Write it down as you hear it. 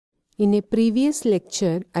In a previous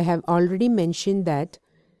lecture, I have already mentioned that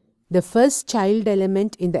the first child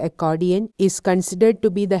element in the accordion is considered to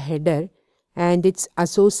be the header, and its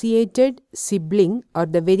associated sibling or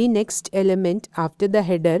the very next element after the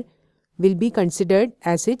header will be considered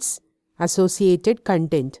as its associated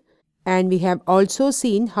content. And we have also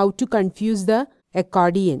seen how to confuse the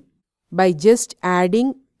accordion. By just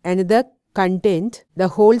adding another content, the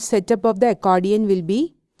whole setup of the accordion will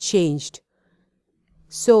be changed.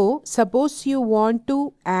 So, suppose you want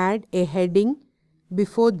to add a heading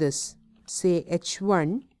before this, say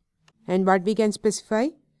H1, and what we can specify?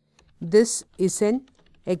 This is an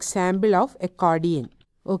example of accordion.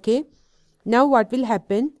 Okay. Now what will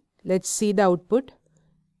happen? Let's see the output.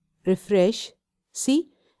 Refresh. See,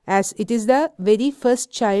 as it is the very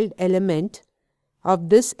first child element of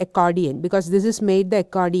this accordion, because this is made the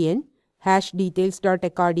accordion,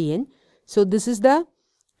 #details.accordion. So this is the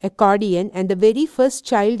accordion, and the very first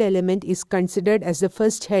child element is considered as the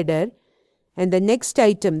first header, and the next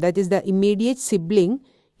item, that is the immediate sibling,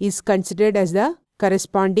 is considered as the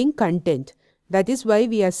corresponding content. That is why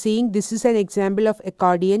we are seeing this is an example of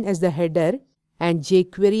accordion as the header and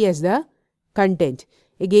jQuery as the content.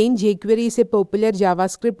 Again, jQuery is a popular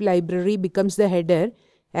JavaScript library, becomes the header,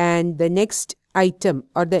 and the next item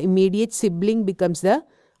or the immediate sibling becomes the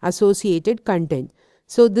associated content.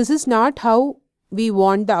 So this is not how we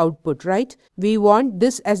want the output, right? We want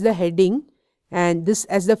this as the heading and this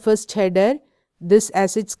as the first header, this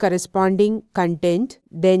as its corresponding content,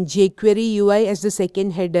 then jQueryUI as the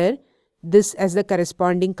second header, this as the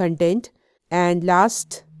corresponding content, and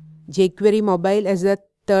last jQuery mobile as the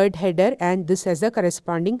third header, and this as the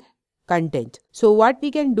corresponding content. So what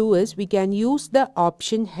we can do is we can use the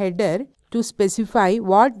option header to specify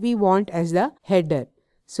what we want as the header.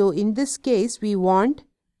 So in this case we want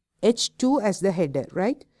H2 as the header,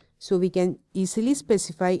 right? So we can easily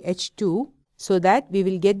specify H2 so that we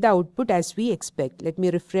will get the output as we expect. Let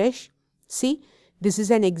me refresh. See, this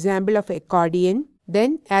is an example of accordion.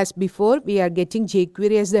 Then as before, we are getting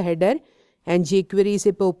jQuery as the header, and jQuery is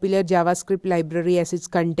a popular JavaScript library as its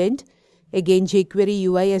content. Again, jQuery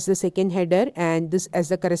UI as the second header, and this as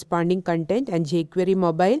the corresponding content, and jQuery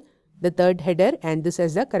mobile the third header, and this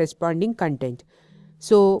as the corresponding content.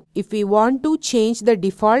 So if we want to change the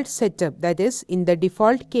default setup, that is, in the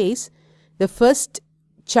default case, the first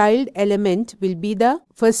child element will be the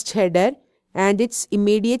first header and its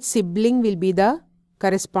immediate sibling will be the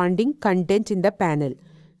corresponding content in the panel.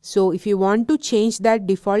 So if you want to change that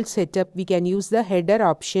default setup, we can use the header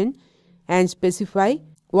option and specify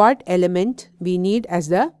what element we need as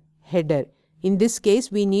the header. In this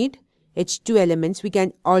case, we need H2 elements. We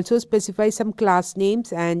can also specify some class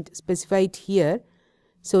names and specify it here.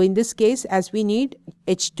 So in this case, as we need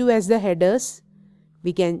H2 as the headers,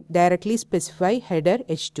 we can directly specify header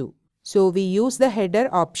H2. So we use the header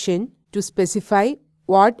option to specify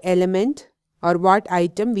what element or what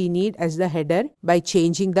item we need as the header by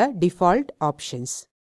changing the default options.